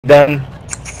Done.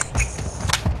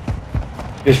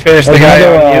 Just finish the guy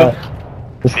on you.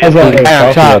 This guy's got a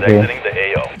on top. up here.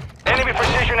 Enemy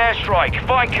precision airstrike.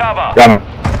 Find cover. Got him.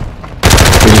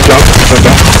 Did you jump?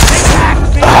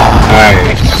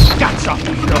 Nice.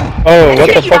 Oh, what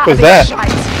the fuck was that?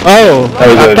 Oh,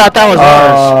 I thought that was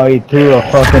ours. Oh, he threw a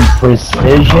fucking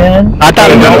precision. I thought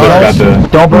it was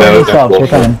ours. Don't burn yourself,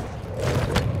 check on him.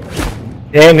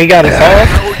 Damn, he got us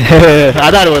all? I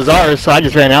thought it was ours, so I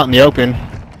just ran out in the open.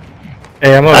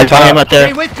 Hey, I'm over I top. him up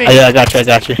there. Oh, yeah, I got you.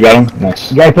 You got him?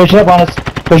 Nice. You guys pushing up on us.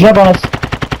 Pushing up on us.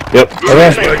 Yep.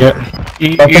 Okay.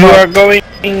 Yep. You are going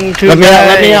to Let me out,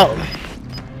 let me out.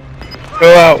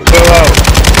 Go out, go out.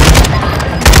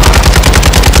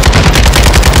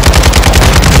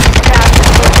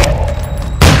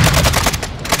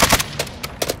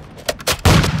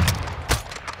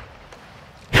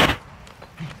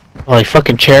 Oh, you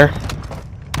fucking chair.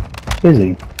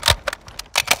 Busy.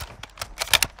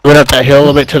 Went up that hill a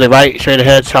little bit to the right, straight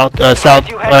ahead, east,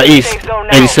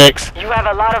 86. You have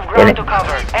a lot of ground to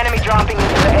cover. Enemy dropping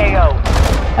into the AO.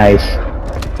 Nice.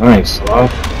 Nice.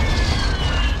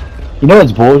 You know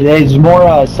what's bullshit? There's more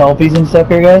selfies and stuff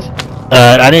here, guys.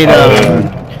 I need,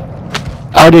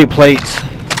 I'll do plates.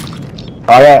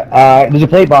 Alright, there's a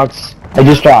plate box. I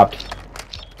just dropped.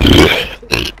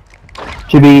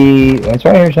 Should be... It's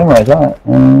right here somewhere, I thought.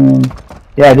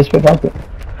 Yeah, I just picked up it.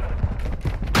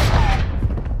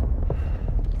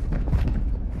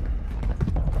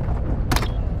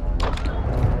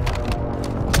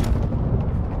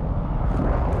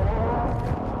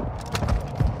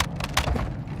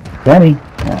 Danny.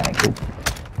 Alright, cool.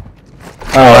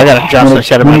 Oh, I gotta drop some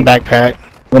shit in my backpack.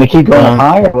 Wanna keep going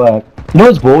high or what? You know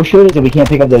what's bullshit is that we can't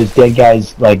pick up those dead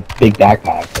guys, like, big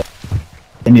backpacks.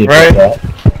 They need to pick that.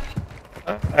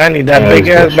 I need that big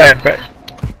ass backpack.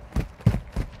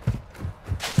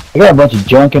 I got a bunch of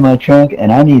junk in my trunk,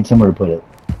 and I need somewhere to put it.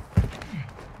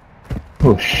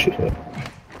 Oh shit.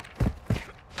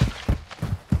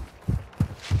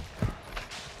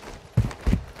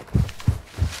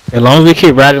 As long as we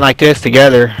keep riding like this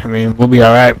together, I mean, we'll be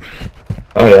alright.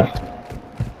 Oh yeah.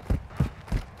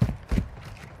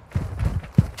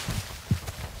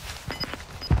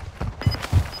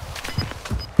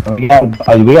 We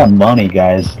got money,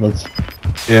 guys. Let's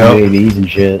UAVs and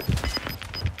shit.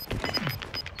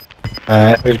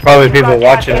 There's probably people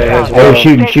watching it as well. Oh,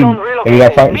 shooting. Hey, we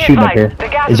got shooting up here.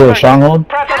 Is there a stronghold?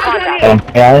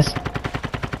 Guys?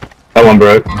 That one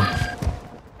broke.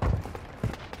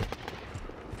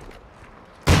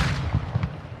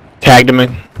 Tagged him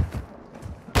in.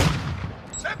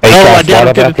 Oh, I downed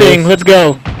him to the thing. Let's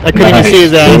go. I couldn't even see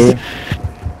his ass.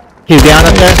 He's down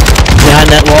up there, behind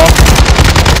that wall.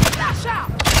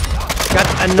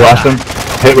 Flash him.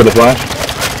 Hit with a flash.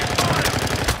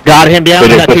 Got him down.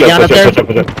 Got two down up there.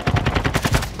 Push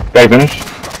up. Guy finished.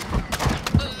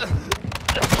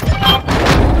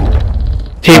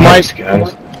 Team wipe. Nice,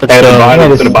 guys. Let's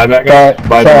go. Gonna buy back guy.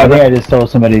 Sorry, I think I just stole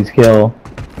somebody's kill.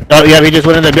 Oh yeah, we just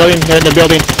went in the building. They're in the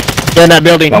building. They're in that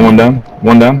building. Got one down.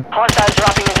 One down. Hostiles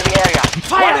dropping into the area.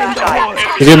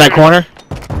 He's in that corner.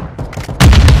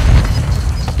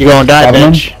 You gonna die,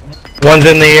 bitch. One's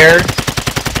in the air.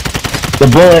 The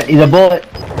bullet. He's a bullet.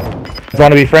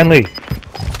 Want to be friendly?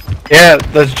 Yeah,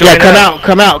 let's join. Yeah,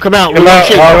 come up. out. Come out.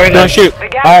 Don't shoot.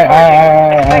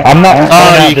 Alright. I'm not.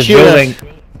 Oh, you this killed building. us.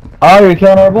 Oh, you're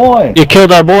killing our boy. You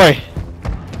killed our boy.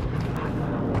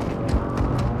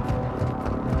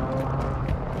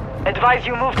 Advise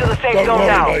you move to the safe zone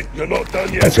now. You're not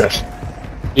done yet. That's us.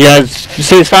 You guys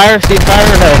see his fire? See his fire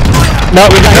or no? No,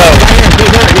 we got him.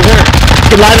 He's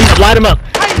hurt. Light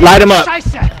him up.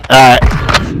 Alright.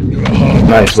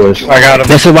 Nice, boys. I got him.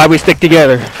 This is why we stick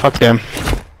together. Fuck them.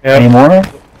 Any more?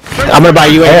 I'm gonna buy a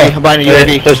UAV. I'm buying a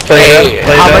UAV. Just play it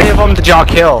up. How many of them did y'all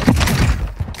kill?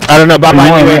 I don't know, but I'm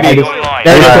buying a UAV.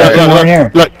 There's one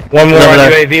here. Look. One more Over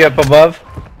there. UAV up above.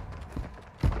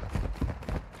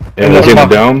 Yeah, let's see the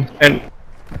dome. And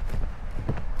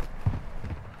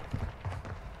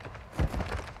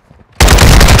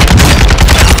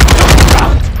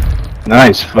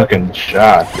Nice fucking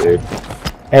shot, dude.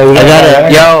 Hey, we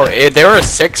got it. Yo, there were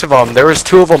 6 of them. There was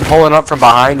 2 of them pulling up from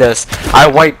behind us. I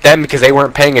wiped them because they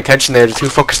weren't paying attention. They were too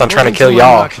focused on trying to kill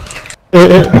y'all.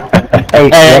 Hey, Hey,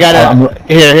 I got it.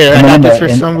 Here. I got this for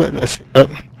in- somebody.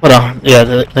 Hold on. Yeah,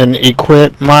 then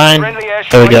equip mine. Friendly There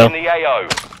we airstrike go. in the AO.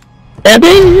 And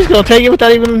then you're just gonna take it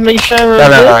without even making sure.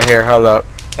 No, here, hold up.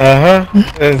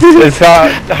 it's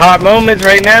hot moments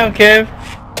right now, Kev.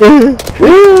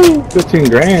 Woo! 15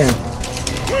 grand.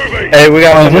 Hey, we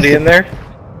got Oh, somebody this- in there.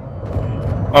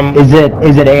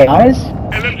 Is it AIs?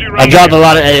 LMG I dropped a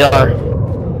lot of AR.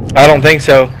 I don't think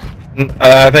so.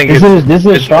 I think This it's, is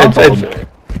a stronghold.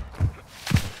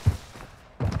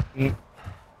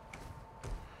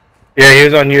 Yeah, he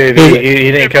was on UAV.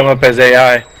 He didn't come up as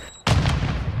AI.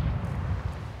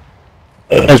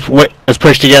 Let's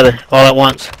push together all at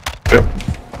once. Yep.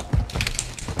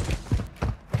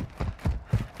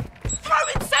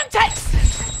 Throwing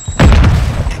Semtex!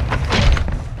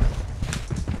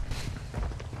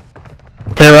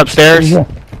 Clear upstairs.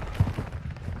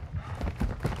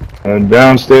 And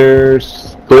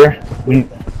downstairs, clear. We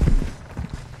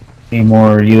need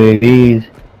more UAVs.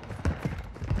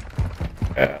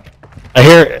 I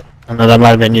hear it. Oh, no, that might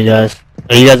have been you guys.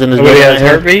 Are you guys in this Somebody building? has right here?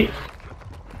 heartbeat?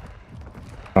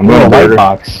 I'm Oh, going white burger.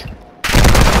 box.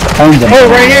 Oh,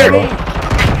 right here!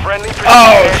 Friendly precision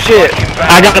Oh, airstrike shit.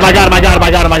 inbound.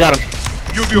 I got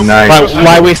him. Nice.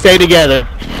 Why we stay together?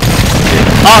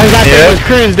 Oh, he got Yeah. his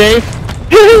cruise, Dave.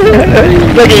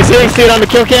 Look, you see it on the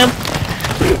kill cam?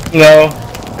 No.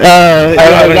 I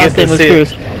haven't got get to him with see it.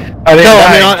 cruise. I didn't No,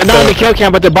 I mean, die, not on the kill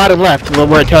cam, but the bottom left,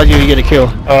 where it tells you get a kill.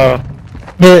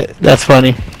 That's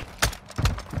funny.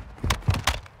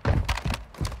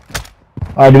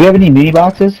 Do we have any mini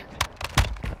boxes?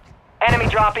 Enemy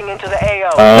dropping into the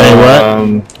AO. Hey,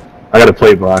 what? I got a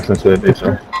plate box, that's it. It's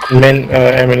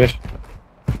ammunition.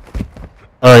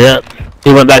 Oh, yeah.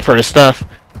 He went back for his stuff.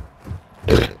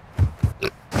 He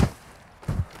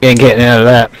ain't getting out of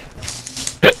that.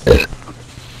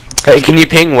 Hey, can you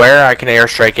ping where I can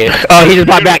airstrike it? Oh, he just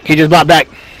bought back. He just bought back.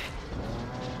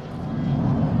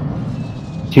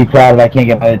 Too crowded, I can't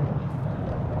get my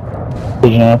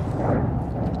vision up.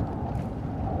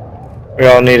 We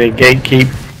all need a gatekeep.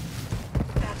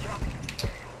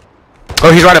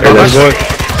 Oh, he's right above us.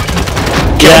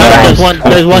 Yeah, Nice.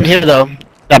 there's one here though.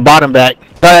 That bottom back.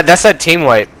 That's that team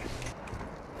wipe.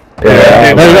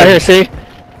 Yeah. There's right here, see?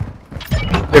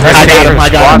 I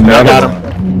got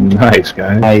him. Nice,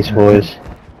 guys. Nice, boys.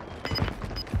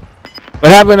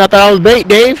 What happened? I thought I was bait,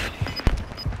 Dave.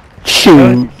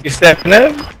 Shoot. You stepping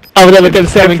up? I was with them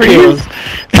 7 Good for you. kills.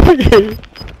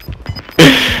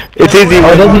 It's easy.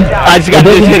 Oh, it doesn't- I just got it to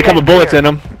doesn't- hit a couple bullets in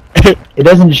them. It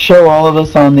doesn't show all of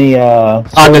us on the On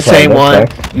the scorecard, same that's one.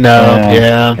 correct. No, Yeah.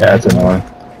 yeah. Yeah, that's annoying.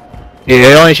 Yeah,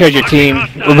 it only shows your team.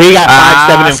 We got 5,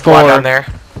 7, and Squad 4. down there.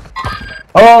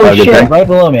 Oh good shit, thing. right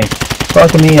below me.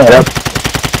 Fucking me up. Yep.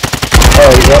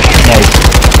 Oh, yep, nice.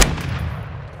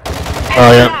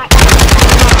 Oh, yeah.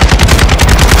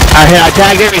 I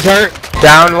tagged him, he's hurt.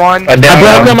 Down one. I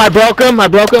down I broke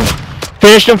him.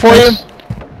 Finished him for you.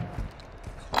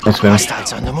 That's man.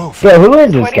 Yeah, who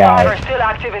is this 25 guy? are still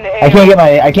active in the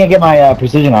AO. I can't get my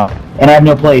precision off, and I have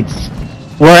no plates.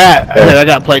 Where at? I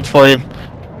got plates for you.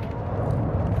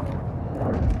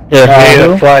 Yeah,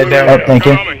 who? fly down. Oh, thank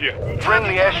you.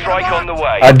 Friendly airstrike on the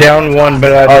way. I downed one,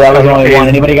 but I. Oh, that was I only don't one. see-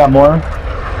 Anybody got more?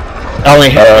 Only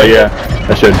Yeah.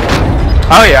 I should.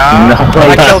 Oh yeah.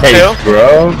 I killed Nice, 2.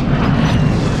 bro.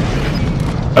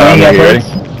 Any got You ready?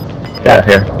 plates? Yeah,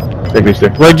 here. Take these two.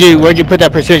 Where'd you put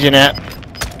that precision at?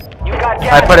 You got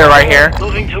gas. I put it right here.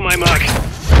 Moving to my mark.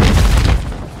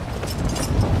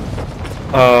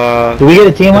 Did we get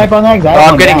a team wipe on that? 'Cause I Oh, had I'm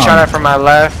one getting down. shot at from my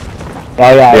left.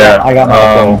 Oh yeah, Yeah, I got my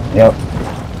phone. Yep.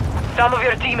 Some of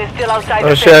your team is still outside Oh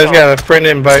the shit, I safe just zone. got a friend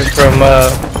invite from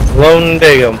Lone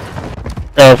Dagum.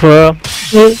 Oh, for real?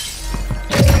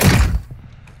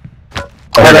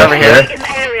 Right over here. In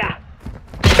the area.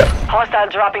 Hostile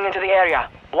dropping into the area.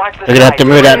 Watch the We're gonna have to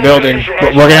move that building.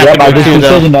 We're gonna have Yep, to I move just two though.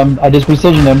 precisioned him.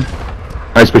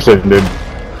 Nice precision, dude.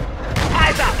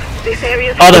 Eyes up. This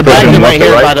area is Oh, the bags are Left right or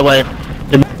here, right? by the way.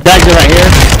 The bags are right here.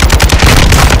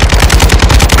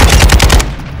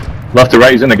 Left to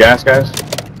right, he's in the gas, guys.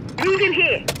 moving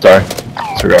here. Sorry.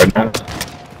 Disregard now.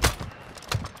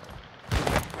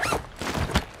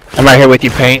 I'm right here with you,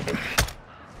 Paint.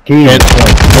 Jesus.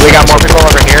 Oh, we got more people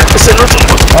over here.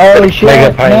 Oh shit!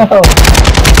 Mega pipe. No.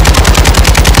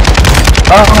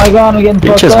 Oh my god, I'm getting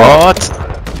fucked up. what?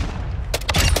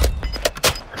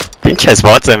 Pinches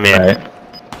bots, man. Alright.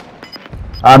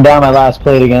 I'm down my last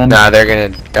plate again. Nah, they're gonna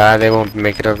die. They won't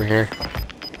make it over here.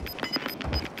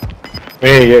 We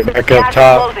need to get back up Gas is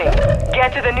top. closing.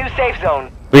 Get to the new safe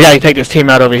zone. We gotta take this team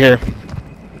out over here.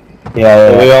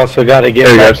 Yeah. We also got to get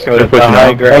There you back go. to They're the pushing high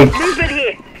out. ground. Movement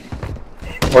here.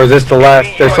 Or is this the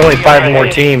last? There's only 5 more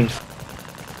teams.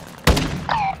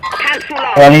 Cancel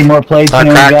out. I need more plates. I than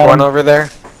we cracked got. one over there.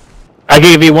 I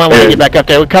give you one when Hey. you get back up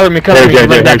there. Cover me, There,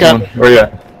 run back here's up. one. Where you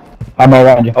at? I'm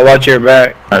around you. I'll watch your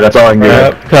back. Alright, that's all I can give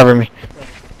Yep. you. Cover me.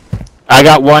 I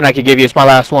got one I could give you. It's my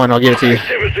last one. I'll give it to you.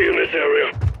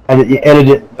 I edited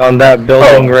it. On that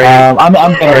building right. I'm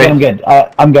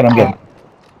good. I'm good.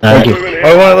 Thank you.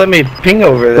 Why won't it let me ping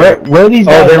over there? Where are these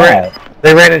Oh, guys they at?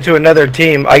 They ran into another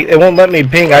team. It won't let me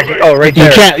ping. I can, oh, right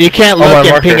there. You can't Oh, look my and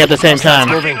marker. ping at the same time.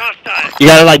 You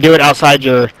gotta like do it outside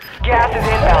your. Gas is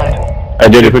inbound. I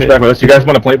did push back with us. You guys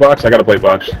want a plate box? I got a plate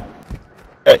box.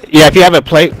 Yeah, if you have a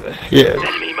plate. Yeah.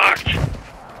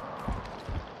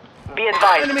 Be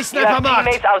advised. You have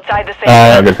teammates outside the safe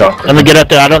Yeah, good call. Let me get up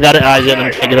there. I don't got it eyes yet.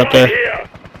 Let me get up there.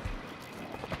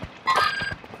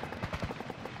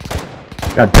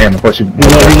 God damn, of course you.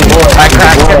 I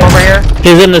cracked him over here.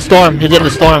 He's in the storm. He's in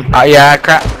the storm. Yeah, I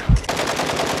cracked.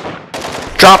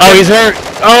 Drop Oh, him. he's hurt.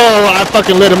 Oh, I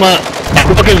fucking lit him up.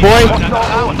 Okay, boy.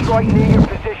 strike near your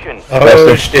position. Oh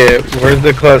Cluster. shit! Where's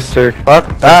the cluster? Fuck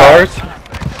The that. cars?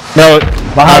 No,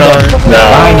 Behind us. No.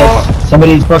 Behind us.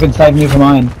 Somebody's fucking sniping you from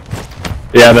mine.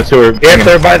 Yeah, that's who we're. If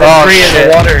they're by the tree in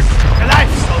shit. the water.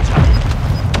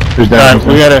 Who's down?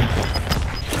 we gotta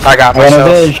I got I got no myself.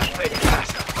 vision.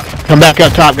 come back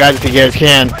up top, guys, if you guys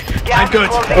can. Gas is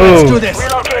closing Ooh. in.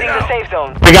 Relocating the safe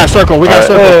zone. We got circle. We got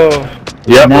circle. Oh, Yep,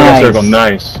 we got Nice. circle.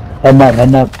 Nice. Heading up,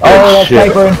 heading up. Oh, that shit.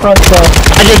 sniper in front, so.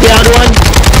 I just downed one.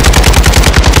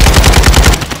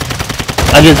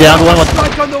 I just downed one.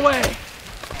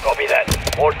 Copy that.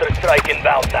 Mortar strike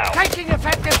inbound now.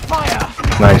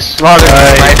 Nice. Oh, there's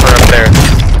a sniper up there.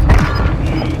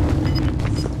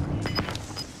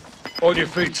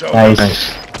 Nice. Nice.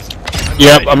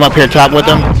 Yep, I'm up here top with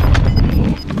them.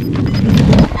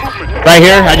 Right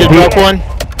here. I just broke one.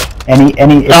 Any, if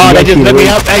Oh, you they guys just see lit me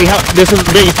Luke- up. Hey, this is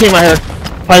the biggest team right here.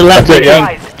 Probably left. That's it,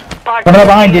 yeah. Coming up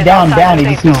behind you, down.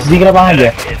 He's sneaking up behind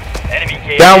you.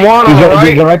 Down one. He's All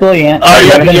right, right. right below you, Ant. Oh,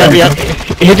 yep.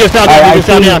 He just fell down. Alright, He just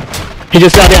fell I see. down. He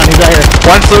just fell down. He's right here.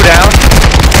 One flew down.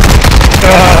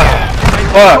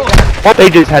 fuck! They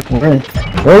just had to.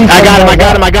 Where is I got him. he? I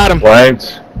got him. I got him. Right.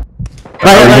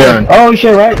 Right here. Right here. doing? Oh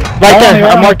shit, right. Right there.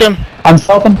 I marked him. I'm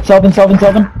selfing.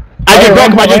 I just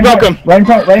broke him. I just broke him. Right in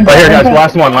front, Right here, guys. in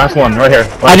front. Last one. Right here.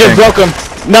 I just broke him.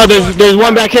 No, there's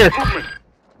one back here.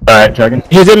 Alright, checking.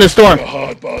 He's in the storm. Oh,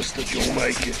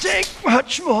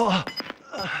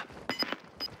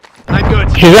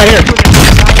 He's right here.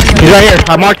 He's right here.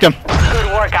 I marked him.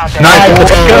 Good work out there. Nice.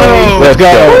 Let's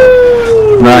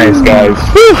go. Nice, guys.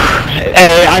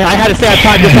 Hey, I had to stay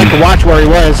outside just like to watch where he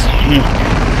was.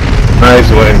 Nice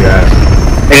win, guys.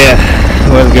 Yeah,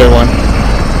 it was a good one.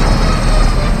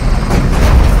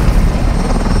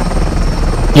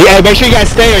 Yeah, make sure you guys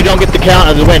stay or you don't get the count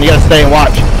of the win. You gotta stay and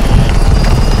watch.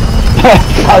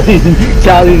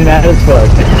 Charlie's mad as fuck.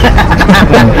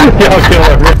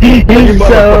 He's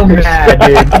so mad,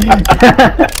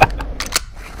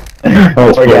 dude.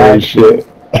 Holy shit.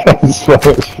 That's so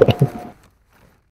much fun.